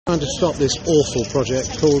Trying to stop this awful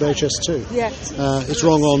project called HS2. Yeah. It's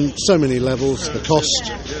wrong on so many levels: the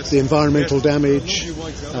cost, the environmental damage,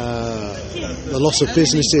 the loss of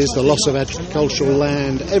businesses, the loss of agricultural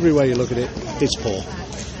land. Every way you look at it, it's poor.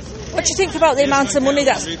 What do you think about the amount of money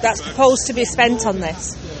that's proposed to be spent on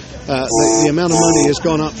this? The amount of money has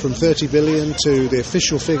gone up from 30 billion to the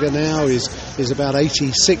official figure now is about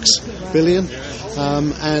 86 billion,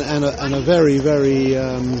 and a very, very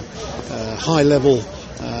high level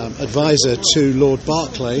advisor to Lord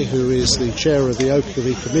Barclay, who is the chair of the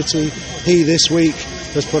Oakley Committee. He this week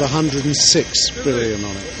has put 106 billion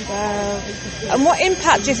on it. And what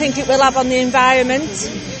impact do you think it will have on the environment?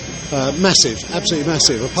 Massive, absolutely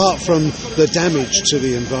massive. Apart from the damage to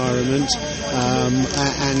the environment and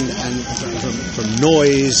from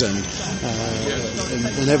noise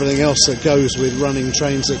and everything else that goes with running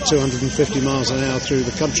trains at 250 miles an hour through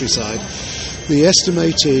the countryside, the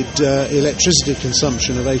estimated electricity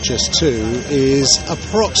consumption of HS2 is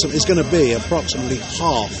going to be approximately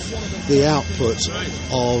half the output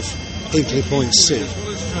of Hinkley Point C.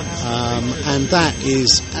 And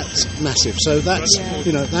that's massive. So that's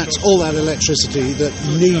all that electricity that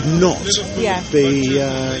need not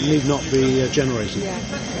be generated.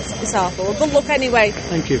 Yeah, it's awful. Well, good luck anyway.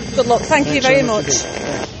 Thank you. Good luck. Thank you very much.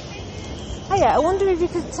 Yeah. Hiya, I wonder if you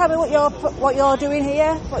could tell me what you're doing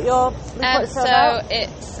here, what your report's about.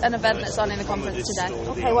 It's an event that's on in the conference today.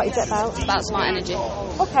 Okay, what is it about? It's about smart energy.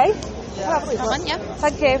 Okay. Yeah.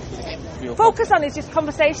 Thank you. Focus on is just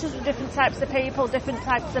conversations with different types of people, different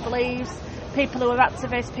types of beliefs, people who are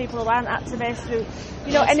activists, people who aren't activists, who,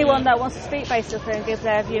 anyone that wants to speak basically and give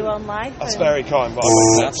their view on life. That's very kind, but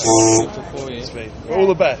that's wonderful for you. All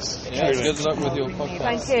the best. Yeah, good luck with your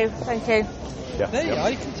podcast. Thank you. Yeah. There you are,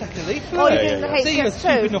 you can take a leaf. Oh, you're doing the See, you're HS2?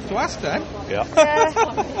 stupid enough to ask then. Yeah.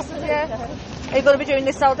 Yeah. Are you going to be doing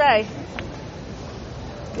this all day?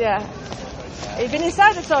 Yeah. Have you been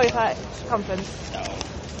inside the Tory conference? No.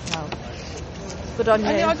 Good on you.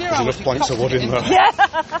 Any idea how much points of wood in there? Yeah.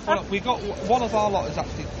 Well, we got one of our lot has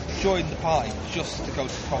actually joined the party just to go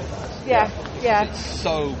to the conference. Yeah. It's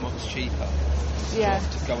so much cheaper. Yeah.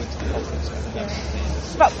 To go into the conference.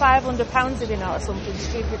 It's about £500 if you know, or something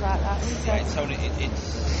stupid like that, isn't it? Yeah, it's only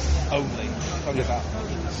about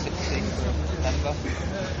 16 for a member.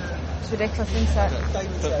 It's ridiculous, isn't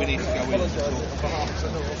it? But we need to go in and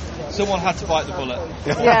talk. Someone had to bite the bullet.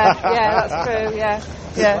 Yeah, that's true, yeah.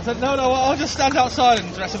 I said, no, I'll just stand outside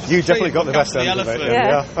and dress up as You definitely got the best end of it.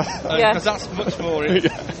 Yeah. Because that's much more...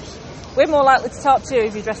 We're more likely to talk to you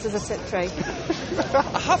if you're dressed as a tit tree.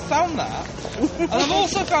 I have found that. And I've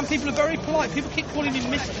also found people are very polite. People keep calling me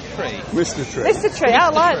Mr. Tree. Mr. Tree. Mr. Tree, I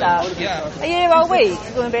like that. Yeah. Are you here all week?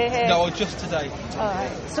 You're going to be here? No, just today.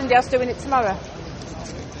 Alright. Somebody else doing it tomorrow?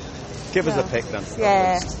 Give us a pick then.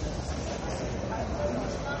 Yeah.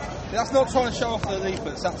 That's not trying to show off the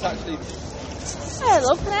leaflets. That's actually...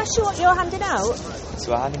 Hello, can I ask you what you're handing out?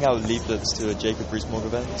 So we're handing out leaflets to a Jacob Rees-Mogg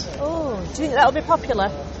event. Oh, do you think that'll be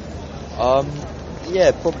popular?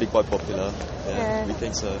 Yeah, probably quite popular. Yeah, we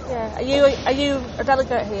think so. Yeah. Are you a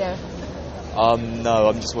delegate here? No,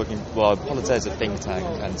 I'm just working. Well, Politaire is a think tank,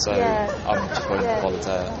 and so I'm just working for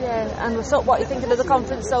Politaire. Yeah. And so, what are you thinking of the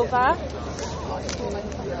conference so far?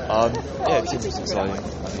 Yeah, it seems exciting. I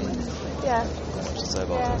mean, yeah. Not much to say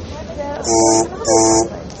about it. Yeah.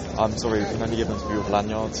 I'm sorry, we can only give them to people with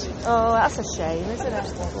lanyards. Oh, that's a shame, isn't it?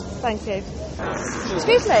 Thank you.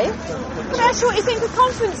 Excuse me, can I ask you what you think of the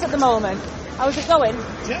conference at the moment? How's it going?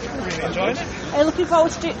 Yeah, really enjoying it. Are you looking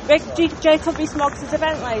forward to Jacob Rees-Mogg's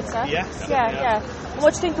event later? Yeah. Yeah. And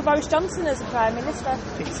what do you think of Boris Johnson as a Prime Minister? I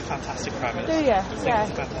think he's a fantastic Prime Minister. Do you? I think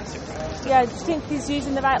he's a fantastic Prime Minister. Yeah, do you think he's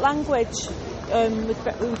using the right language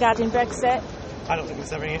regarding Brexit? I don't think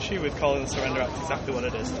there's ever any issue with calling the Surrender Act exactly what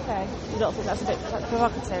it is. Okay. You don't think that's a bit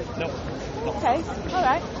provocative? No. Okay. All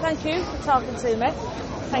right. Thank you for talking to me.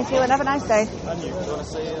 Thank you and have a nice day. And you, do you want to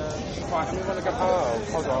say...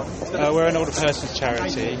 We're an older persons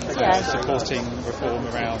charity supporting reform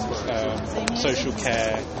around social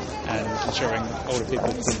care and ensuring older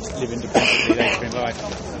people can live independently later in life.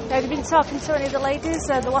 Have you been talking to any of the ladies,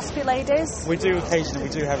 the WASPy ladies? We do occasionally. We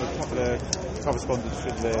do have a couple of correspondence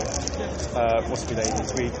with the WASPy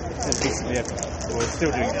ladies. We recently we're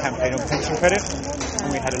still doing a campaign on pension credit,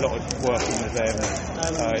 and we had a lot of working with them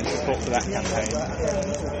in support for that campaign.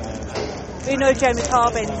 We know Jeremy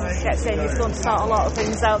Corbyn gets in, he's going to start a lot of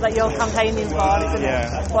things out that you're campaigning for, isn't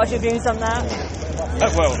it? What's your views on that?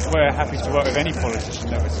 Well, we're happy to work with any politician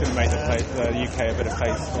that was going to make the UK a better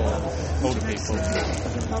place for older people.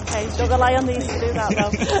 Okay, don't rely on these to do that though.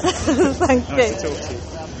 Thank you. Nice to talk to you.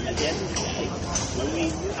 At the end of the day, when we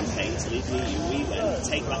campaign to leave the EU, we went,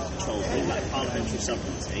 take back control, bring back parliamentary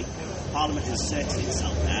sovereignty. Parliament has asserted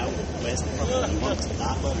itself now. Where's the problem? We wanted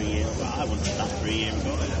that 3 years ago. I wanted that 3 years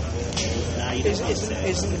ago. Now you don't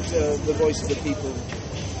Isn't the voice of the people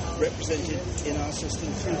represented in our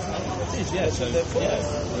system through Parliament? It is, yeah. So, the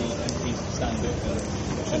MPs stand up and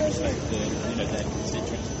should respect their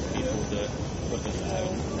constituents, the people that represent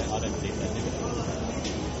them. I don't think they do it.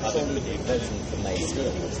 Surely voting for May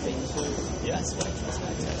Steele was being Yes. best way to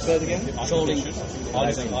respect it. Say it again? Surely voting for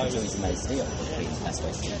Theresa May Steele would be the best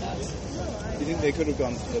way to do that. Do you think they could have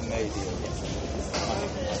gone for the May deal?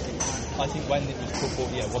 I think when it was put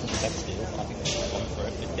forward, it wasn't the best deal. I think they should have gone for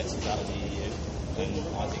it. It gets us out of the EU. And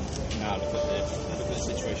I think now, look at the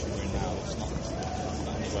situation we're in now, it's not the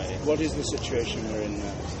only way. What is the situation we're in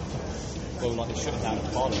now? Well, like it's shutting down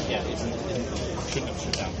Parliament. Yeah, it shouldn't have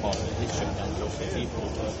shut down Parliament. It's shut down for people.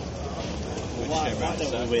 But why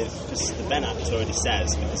don't we because the Ben Act already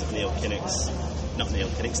says, because of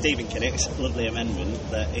Stephen Kinnock's lovely amendment,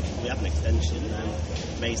 that if we have an extension, then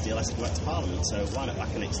May's deal has to go back to Parliament. So why not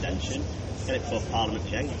back an extension, get it before Parliament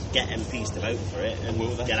again, get MPs to vote for it, and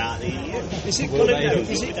get out of the EU? Is it what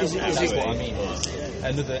I mean.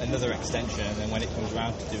 Another extension, and then when it comes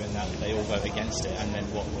around to doing that, they all vote against it, and then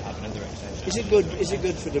what will have another extension? Is it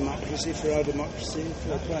good for democracy, for our democracy,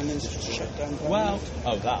 for a Prime Minister to shut down Parliament?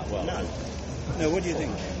 No, what do you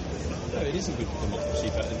think? No, it isn't good for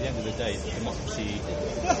democracy, but at the end of the day, democracy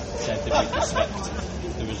said that we respect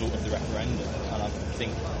the result of the referendum, and I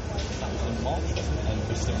think that was in March, and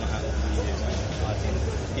we're still not out of the EU. I think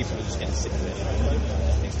people are just getting sick of it, and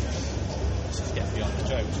I think it's just getting beyond the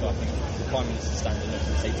joke. So I think the Prime Minister standing up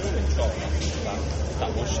and taking control, I think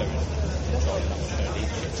that was showing control, and that was showing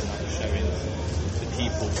leadership, and that was showing the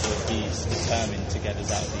people that he's determined to get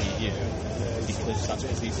us out of the EU, because that's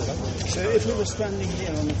what people vote. So if we were standing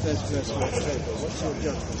here on the 31st of October, what's your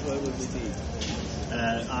judgment? Where would we be?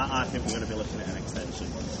 I think we're going to be looking at an extension.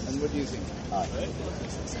 And what do you think?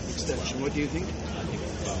 Extension. What do you think?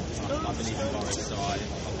 I believe in Boris, so I'm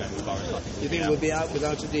going with Boris. You think we'll be out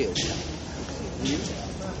without a deal?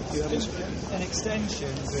 You have an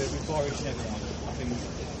extension with Boris and everyone. I think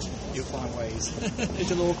you'll find ways.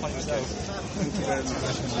 It'll all find itself. Thank you very much.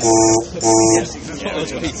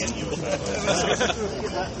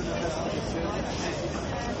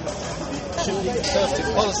 Should be Conservative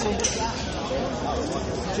policy.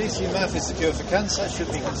 GC math is the cure for cancer.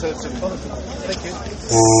 Should be Conservative policy. Thank you.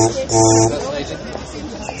 Fascinating.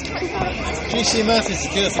 GC math is the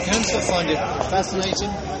cure for cancer. Find it fascinating.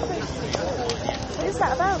 What is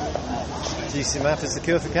that about? GC math is the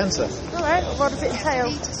cure for cancer. All right. What does it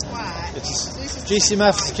entail? GC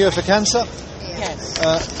math is the cure for cancer. Yes.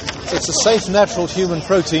 It's a safe, natural human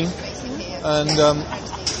protein, and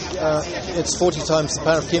it's 40 times the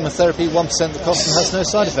power of chemotherapy, 1% the cost, and has no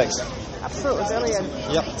side effects. Absolutely brilliant.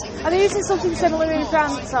 Yep. Are they using something similar in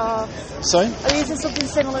France, or? Sorry? Are they using something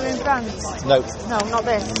similar in France? No. No, not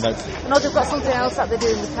this? No. No, they've got something else that they're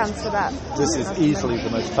doing with cancer that... This is easily the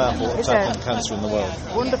most powerful attack on cancer in the world.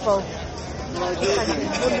 Wonderful.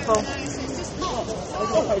 Wonderful.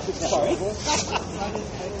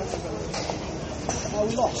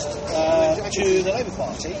 We lost to the Labour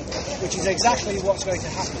Party, which is exactly what's going to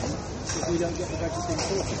happen if we don't get the Brexit thing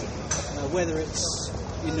sorted. Whether it's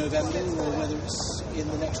in November or whether it's in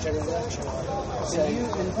the next general election. So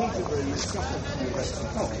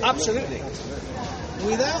absolutely.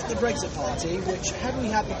 Without the Brexit Party, which had we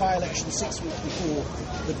had the by-election 6 weeks before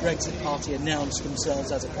the Brexit Party announced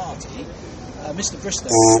themselves as a party, Mr. Bristow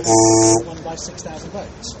won by 6,000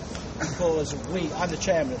 votes. Because I'm the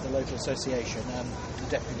chairman of the local association and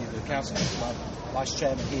deputy of the council, I'm vice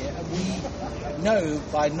chairman here, and we know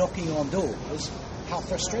by knocking on doors how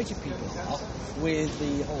frustrated people are with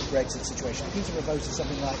the whole Brexit situation. Peterborough voted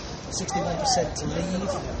something like 61% to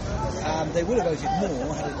leave. They would have voted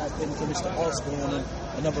more had it not been for Mr. Osborne and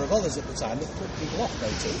a number of others at the time that put people off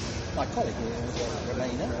voting. My colleague here was a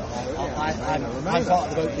Remainer. I'm part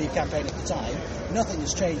of the Vote Leave campaign at the time. Nothing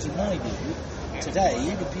has changed in my view. Today,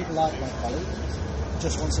 even people like my colleague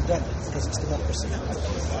just wants it done because it's democracy.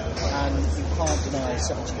 And you can't deny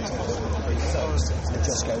 17 times and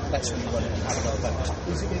just go, let's rerun it and have another vote.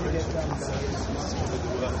 Is it going to get done?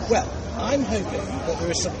 Well, I'm hoping that there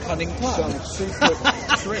is some cunning plan. Some secret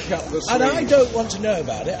trick up the sleeve. And I don't want to know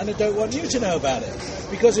about it, and I don't want you to know about it.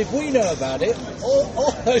 Because if we know about it,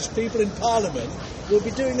 all those people in Parliament will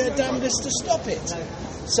be doing their damnedest to stop it.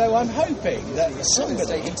 So I'm hoping that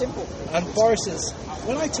somebody, and Boris's,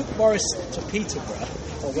 when I took Boris to Peterborough,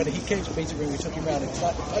 or when he came to Peterborough, we took him round, it was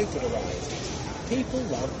like the Pope had arrived. People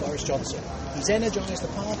love Boris Johnson. He's energised the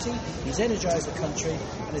party, he's energised the country,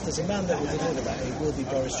 and if there's a man that will deliver that, it will be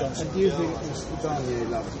Boris Johnson. And do you think Mr Barnier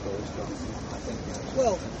loves Boris Johnson?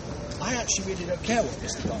 Well, I actually really don't care what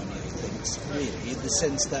Mr Barnier thinks, really, in the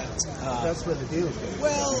sense that... that's where the deal's going.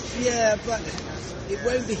 Well, yeah, but it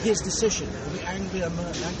won't be his decision. It will be Angela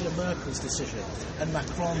Merkel's decision and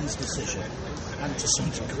Macron's decision, and to some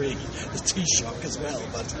degree the Taoiseach as well.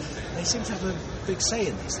 But they seem to have a big say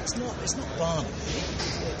in this. It's not Barnaby.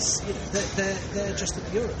 It's they're just the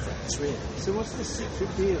bureaucrats, really. So what's the secret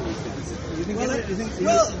deal? You think the EU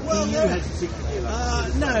no. has a secret deal?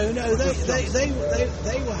 No.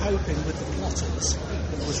 They were hoping with the plotters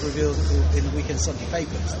that was revealed in the Weekend Sunday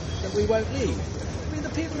papers that we won't leave. I mean, the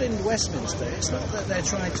people in Westminster, it's not that they're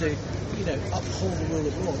trying to, uphold the rule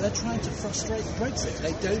of law. They're trying to frustrate Brexit.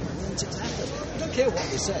 They don't want it to happen. I don't care what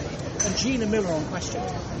they say. And Gina Miller on Question,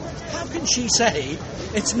 how can she say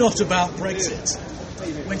it's not about Brexit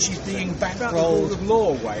when she's being bankrolled? Rule of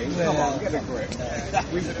law, Wayne. Come on, get a grip.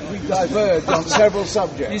 We diverged on several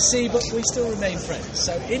subjects. You see, but we still remain friends.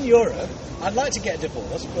 So in Europe, I'd like to get a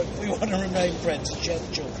divorce, but we want to remain friends and share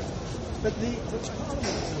the children. But Parliament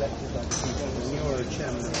is elected like and you're a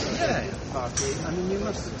chairman of the party. I mean, you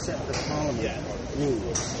must accept the Parliament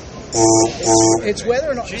rules. It's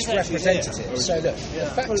whether or not it's representative. So look, the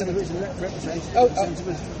fact of the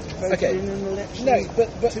representative. Okay. No,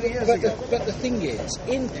 but the thing is,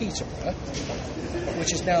 in Peterborough,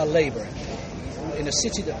 which is now a Labour MP, in a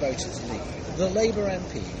city that voted to leave, the Labour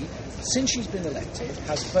MP, since she's been elected,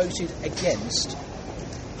 has voted against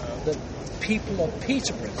the people of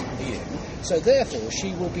Peterborough's view, so therefore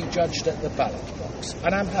she will be judged at the ballot box,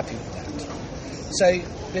 and I'm happy with that. So,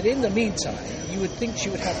 but in the meantime, you would think she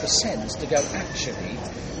would have the sense to go, actually,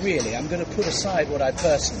 really, I'm going to put aside what I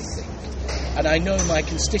personally think, and I know my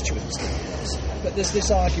constituents think this, but there's this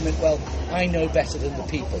argument, well, I know better than the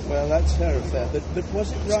people. Well, that's her affair, but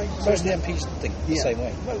was it right? Most of the MPs think the same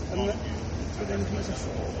way. Well, but MPs are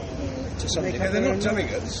for. To some degree. They're not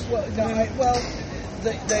delegates. Well,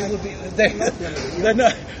 they will be. They're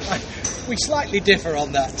not. We slightly differ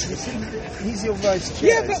on that. He's your vice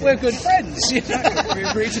chair. Yeah, but we're good friends. We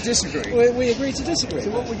agree to disagree. We agree to disagree.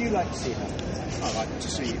 So what would you like to see happen? I'd like to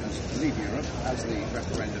see us leave Europe, as the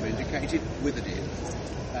referendum indicated, with a deal.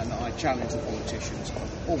 And I challenge the politicians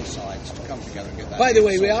of all sides to come together and get that. By the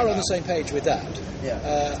way, we are on the same page with that. Yeah.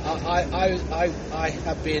 I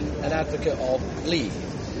have been an advocate of leave,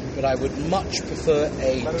 but I would much prefer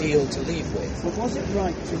a deal to leave with. But was it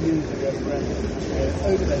right to use the referendum to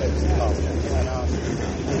over the heads of Parliament and ask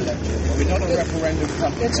the election? We're not a referendum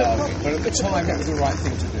company, but at the time it was the right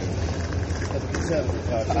thing to do. At the Conservative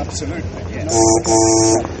Party. Absolutely, yes.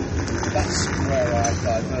 That's where I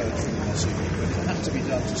diverge from the message. It had to be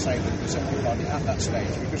done to save the Conservative Party at that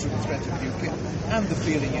stage because of the threat of UKIP and the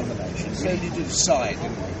feeling in the nation. So you did decide,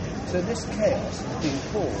 didn't we? So this chaos has been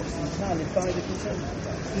caused entirely by the Conservative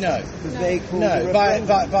Party. No,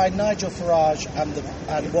 by Nigel Farage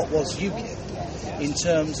and what was UKIP in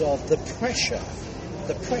terms of the pressure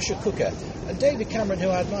cooker. And David Cameron, who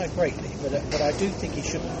I admire greatly, but I do think he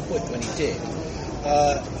shouldn't have quit when he did,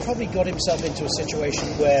 probably got himself into a situation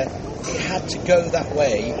where it had to go that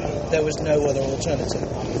way. There was no other alternative.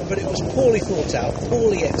 But it was poorly thought out,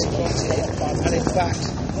 poorly executed, and in fact,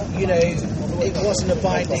 it wasn't a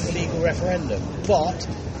binding legal referendum. But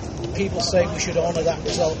people say we should honour that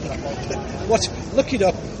result. Look it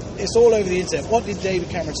up. It's all over the internet. What did David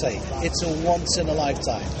Cameron say? It's a once in a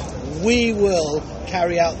lifetime. We will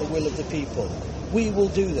carry out the will of the people. We will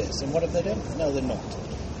do this. And what have they done? No, they're not.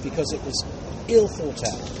 Because it was ill thought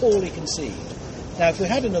out, poorly conceived. Now, if we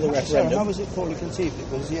had another referendum... How was it poorly conceived? It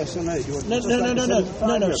was yes or no?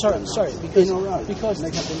 No, sorry. Because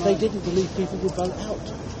they didn't believe people would vote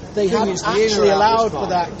out. They hadn't actually allowed for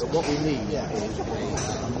that. What we need is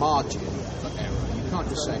a margin for error. You can't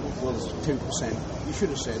just say, well, there's 2%. You should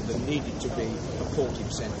have said there needed to be a 40%,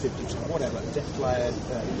 50%, whatever, declared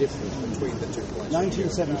difference between the 2 points.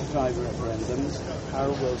 1975 referendums,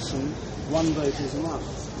 Harold Wilson, one vote is enough.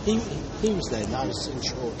 He was there, and I was in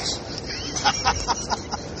shorts.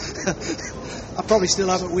 I probably still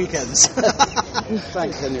have at weekends.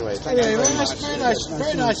 Thanks anyway.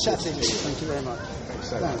 Very nice chatting to you. Thank you very much.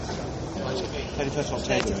 Thanks. 31st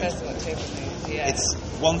October. It's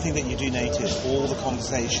one thing that you do notice, all the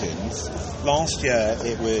conversations. Last year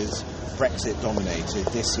it was Brexit dominated.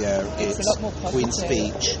 This year it's Queen's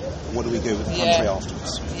speech. What do we do with the country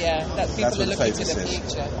afterwards? Yeah, that's where people the are looking focus to the is.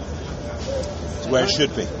 future. It's where it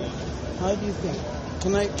should be. How do you think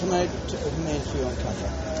Can I make you on camera?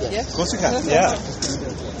 Yes. Of course you can. Yeah.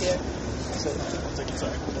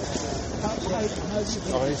 How do you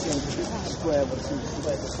think square what seems to be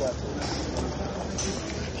the square?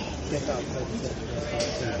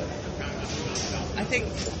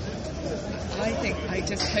 I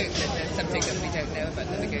just hope that there's something that we don't know about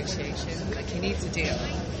the negotiation. Like, he needs a deal,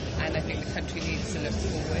 and I think the country needs to look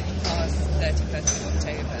forward past 31st of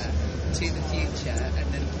October to the future,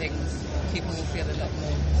 and then people will feel a lot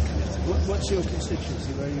more. What's your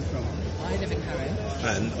constituency? Where are you from? I live in Harrow.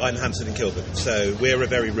 And I'm Hampstead and Kilburn, so we're a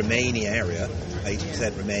very Remainy area,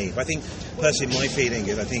 80% Remain. But I think, personally, my feeling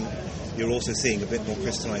is I think you're also seeing a bit more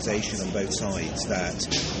crystallisation on both sides, that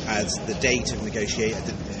as the date of negotiation,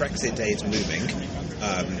 the Brexit day is moving,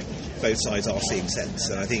 both sides are seeing sense.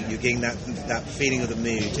 And I think you're getting that feeling of the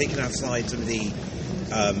mood, taking outside some of the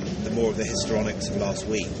more of the histrionics of last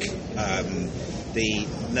week. The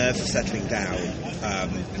nerves are settling down.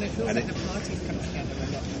 And I feel like the parties come together a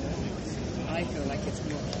lot more. I feel like it's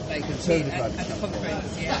more like at the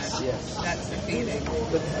conference, yes. That's the feeling.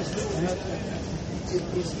 But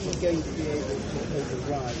is he going to be able to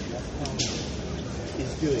override what Parliament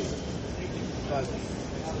is doing by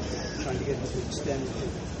trying to get him to extend it to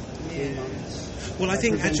 3 months? Well, I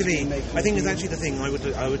think it's actually the thing I would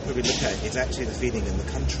probably look at is actually the feeling in the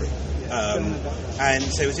country. And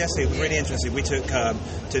so it was yesterday. It was really interesting. We took a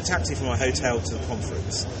taxi from our hotel to the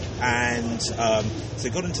conference, and so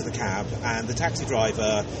got into the cab, and the taxi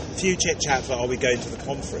driver, a few chit chats about, are we going to the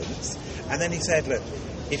conference? And then he said, look,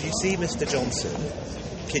 if you see Mr. Johnson,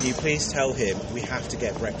 can you please tell him we have to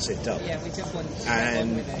get Brexit done? Yeah, we just want to get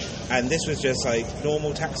on with it. And this was just like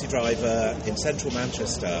normal taxi driver in central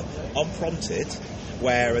Manchester, unprompted,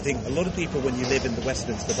 where I think a lot of people, when you live in the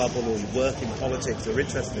Westminster bubble or you work in politics or are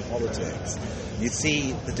interested in politics, you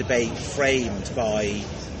see the debate framed by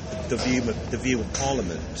the view of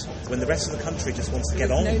Parliament, when the rest of the country just wants to get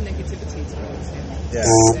on. There's no negativity towards him. Yeah.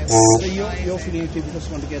 So you're feeling people just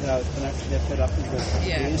want to get out and actually they're fed up with what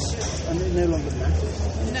it is, and it no longer matters.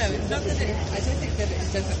 No, it's not that I don't think that it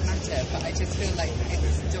doesn't matter, but I just feel like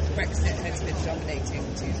Brexit has been dominating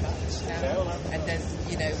too much now, and there's,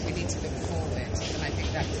 we need to look forward, and I think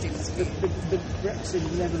that seems to be... But Brexit,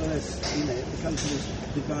 nevertheless, the country is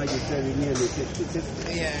divided very nearly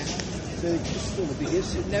 50-50. Yeah. So it's still a big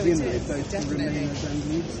issue to begin with, both for Remainers and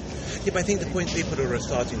Leavers. Yeah, but I think the point people are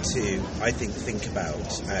starting to, I think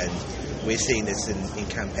about, and we're seeing this in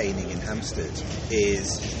campaigning in Hampstead,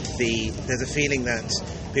 is there's a feeling that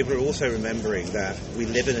people are also remembering that we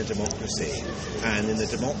live in a democracy, and in the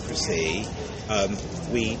democracy,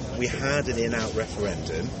 we had an in-out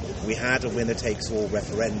referendum, we had a winner-takes-all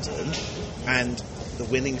referendum, and the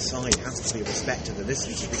winning side has to be respected and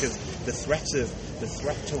listened to, because the threat to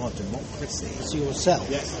our democracy. To yourself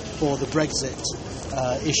for the Brexit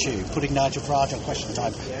issue, putting Nigel Farage on question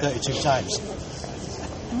time 32 times.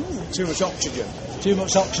 Too much oxygen. Too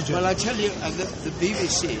much oxygen. Well, I tell you, the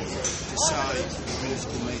BBC decides who's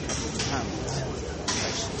the makeup of the panel.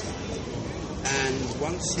 And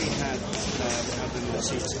once he had how many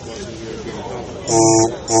seats it was in the European Parliament,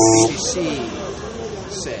 BBC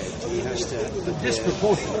said he has to... The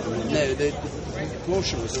disproportionate? No, the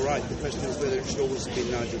proportion was all right. The question is whether it should always have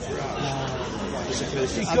been Nigel Farage. As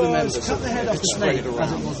opposed to other members cut the head off the snake, as it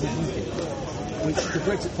was with UKIP, which the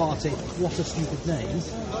Brexit Party, what a stupid name.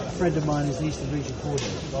 A friend of mine is the Eastern Region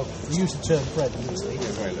coordinator. Well, we use the term friend, usually.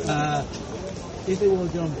 If they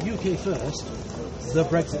want to go on UK first, the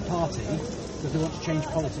Brexit Party, because they want to change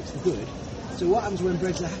politics for good. So what happens when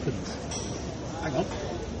Brexit happens? Hang on.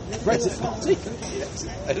 Brexit Party?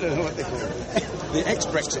 I don't know what they call it. The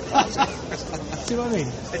ex-Brexit Party. See what I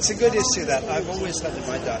mean? It's a good issue that I've always had in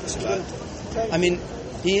my doubts about. I mean,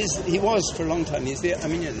 he was for a long time. Have you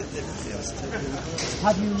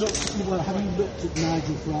looked at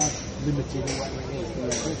Nigel Farage Limited or whatever it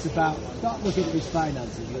is? It's about, start looking at his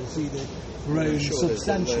finances, you'll see they've grown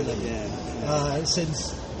substantially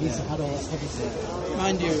since he's had all that publicity.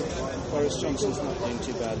 Mind you, Boris Johnson's not doing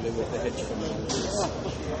too badly with the hedge fund.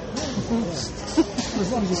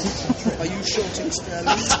 As long as he keeps on track. Are you shorting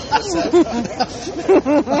sterling?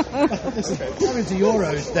 Come into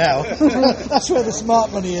euros now. That's where the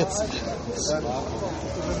smart money is.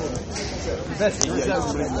 Excuse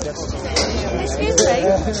me,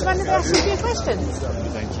 do you mind if I ask you a few questions?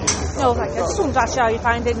 Thank you. No, thank you. I just wanted to ask you how you're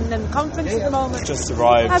finding the conference at the moment. Just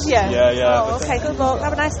arrived. Have you? Yeah. Oh, okay, good luck.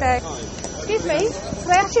 Have a nice day. Excuse me,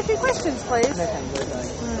 can I ask you a few questions, please?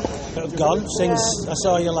 Gone since I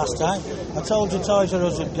saw you last time. I told you Toys R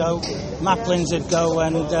Us would go, Maplin's would go,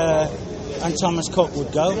 and and Thomas Cook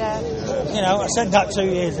would go. Yeah. You know, I said that 2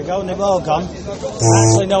 years ago, and they've all gone. I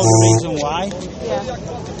actually know the reason why. Yeah.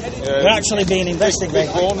 They're actually being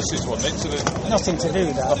investigated. Big bonuses, wasn't it? To the, Nothing to do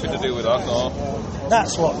with that. nothing to do with that, no.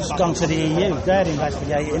 That's what's gone to the EU. They're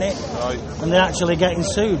investigating it. Right. And they're actually getting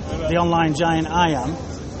sued. The online giant IAM,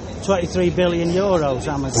 23 billion euros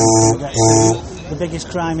Amazon will get sued. The biggest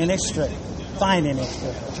crime in history. Fine in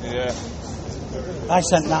history. Yeah. I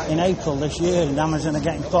sent that in April this year, and Amazon are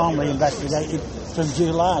getting formally investigated from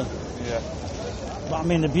July. Yeah. But I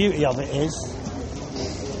mean, the beauty of it is,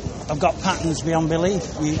 I've got patterns beyond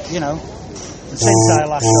belief. You know, and since I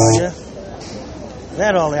last saw you,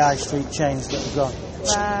 they're all the high street chains that have gone.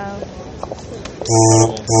 Wow.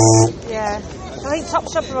 Yeah. I think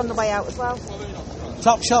Topshop are on the way out as well.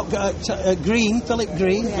 Topshop, Green, Philip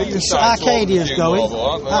Green, Yeah. the Arcadia's going.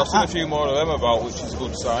 I've seen a few more of them about, which is a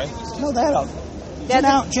good sign. No, they're on. Do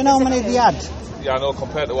you know how many they had? Yeah, I know,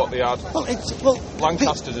 compared to what they had. Well,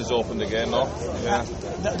 Lancaster's has opened again, though. Yeah.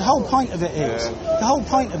 The whole point of it is,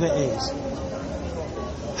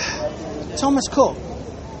 Thomas Cook,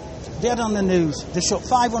 they had on the news, they shut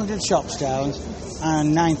 500 shops down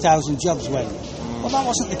and 9,000 jobs went. Well, that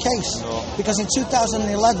wasn't the case. No. Because in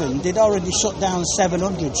 2011, they'd already shut down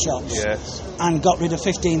 700 shops. Yes. And got rid of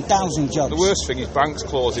 15,000 jobs. The worst thing is banks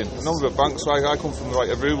closing. A number of banks, I come from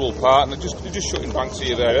a rural part, and they're just shutting banks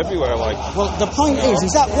here, there, everywhere. Well, the point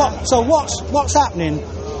is that what? So what's happening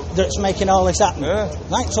that's making all this happen? Yeah.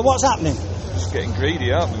 Right. So what's happening? Just getting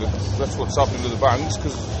greedy, aren't they? That's what's happening with the banks.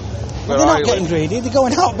 Because they're not getting greedy. They're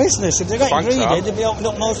going out of business. If they're getting greedy, they'd be opening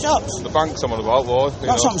up more shops. The banks I'm on about, though.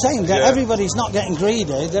 That's what I'm saying. Yeah. Everybody's not getting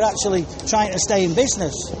greedy. They're actually trying to stay in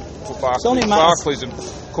business. But Barclays and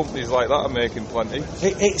companies like that are making plenty.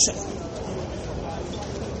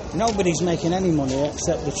 Nobody's making any money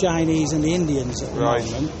except the Chinese and the Indians at the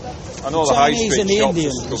moment. I know the high street shops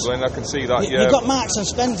are struggling. I can see that. Yeah. You've got Marks and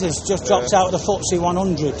Spencer's just dropped out of the FTSE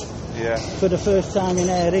 100. Yeah. For the first time in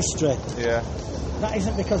their history. Yeah. That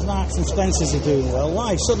isn't because Marks and Spencer's are doing well.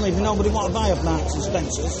 Why? Suddenly nobody want to buy off Marks and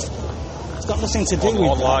Spencer's. It's got nothing to do with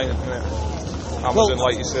online, that. Isn't it? Amazon,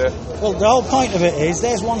 like you say. Well, the whole point of it is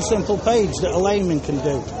there's one simple page that a layman can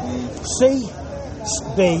do. C,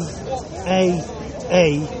 B, A,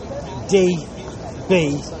 D,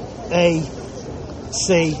 B, A,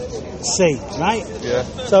 C, C, right? Yeah.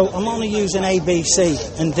 So I'm only using A, B, C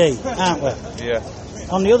and D, aren't we? Yeah.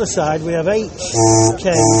 On the other side we have H,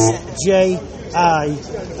 K, J,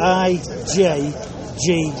 I, J,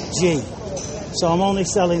 G, G. So I'm only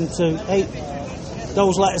selling to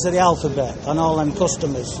those letters of the alphabet and all them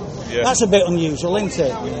customers. Yeah. That's a bit unusual, isn't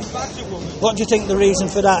it? What do you think the reason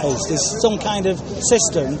for that is? There's some kind of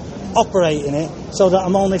system operating it so that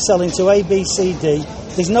I'm only selling to A, B, C, D.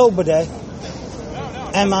 There's nobody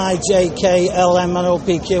M, I, J, K, L, M, N, O,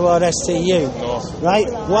 P, Q, R, S, T, U. No. Right?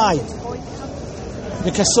 Why?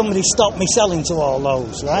 Because somebody stopped me selling to all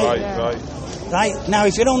those, right? Right? Now,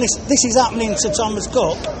 if this is happening to Thomas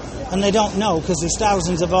Cook, and they don't know because there's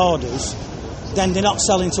thousands of orders, then they're not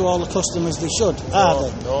selling to all the customers they should, are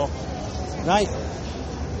they? No. Right?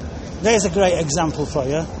 There's a great example for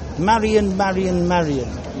you. Marion.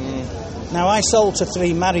 Now, I sold to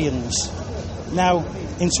 3 Marions. Now,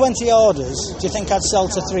 in 20 orders, do you think I'd sell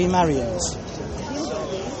to 3 Marions? I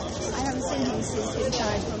haven't seen him since he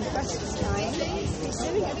retired from Breakfast Time. He's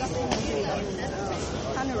doing a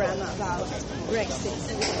panorama about Brexit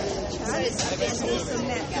and Chad. And he's a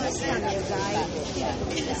net Scandal guy.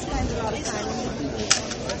 He spends a lot of time on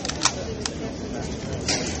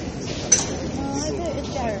I do it with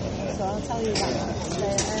Jeremy, so I'll tell you that.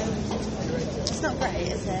 But, it's not great,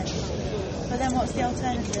 is it? But then what's the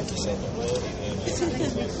alternative?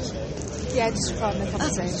 Yeah, just from the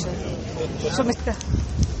conversation. So, Mr.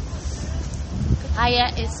 Hiya,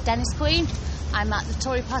 it's Dennis Queen. I'm at the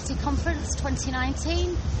Tory Party Conference 2019.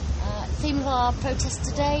 The theme of our protest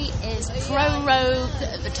today is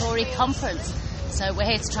prorogue the Tory Conference. So we're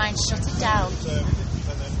here to try and shut it down.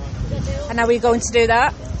 And how are you going to do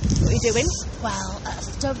that? What are you doing? Well, I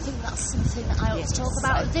don't think that's something that I ought to talk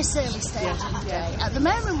about at this early stage of the day. At the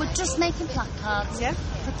moment, we're just making placards,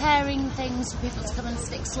 preparing things for people to come and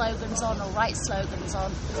stick slogans on or write slogans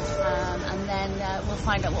on, and then we'll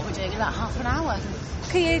find out what we're doing in about half an hour.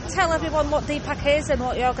 Can you tell everyone what DPAC is and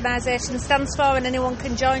what your organisation stands for, and anyone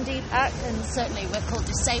can join DPAC? And certainly, we're called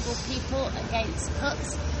Disabled People Against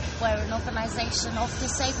Cuts. We're an organisation of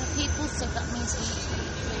disabled people, so that means we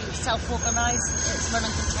self-organise. It's run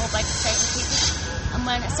and controlled by disabled people. And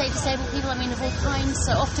when I say disabled people, I mean of all kinds.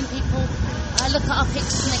 So often people look at our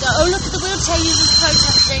pictures and they go, oh, look at the wheelchair users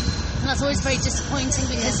protesting. And that's always very disappointing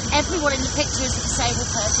because everyone in the picture is a disabled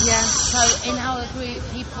person. Yeah. So in our group,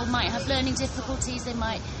 people might have learning difficulties, they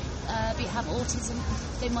might have autism,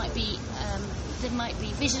 they might be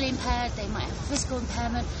visually impaired, they might have physical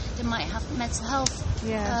impairment, they might have mental health,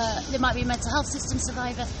 they might be a mental health system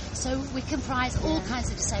survivor. So we comprise all kinds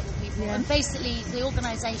of disabled people. And basically the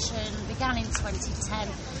organisation began in 2010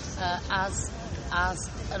 as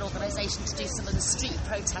an organisation to do some of the street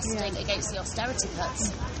protesting against the austerity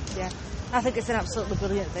cuts. Yeah. I think it's an absolutely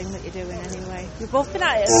brilliant thing that you're doing anyway. We've both been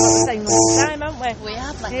at it for the same long time, haven't we? We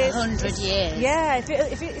have, like 100 years. Yeah,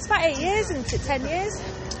 it's about 8 years, isn't it? 10 years?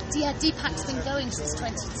 Yeah, DPAC's been going since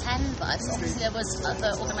 2010, but obviously there was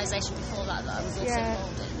the organisation before that I was also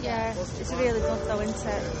involved in. Yeah, it's really good though, isn't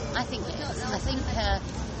it? I think it is. I think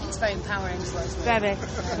it's very empowering as well. Very.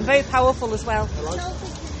 And very powerful as well.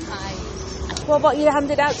 Hi. What you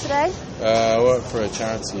handed out today? I work for a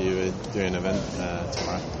charity. We're doing an event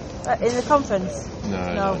tomorrow. In the conference?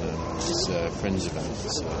 No. It's a fringe event,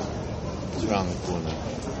 so it's around the corner.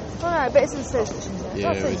 Alright, but it's in Station.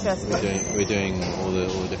 Yeah, we're doing all the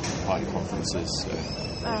different party conferences. So.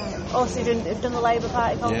 So you've done the Labour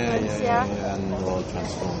Party conference, yeah, and the World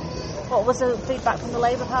Transform. What was the feedback from the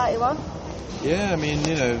Labour Party one? Yeah, I mean,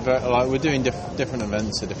 we're doing different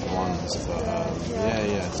events at different ones, but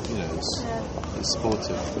it's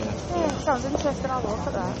supportive. Yeah, sounds interesting. I'll look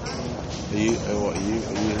at that. Are you? What are you?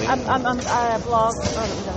 I'm a blog.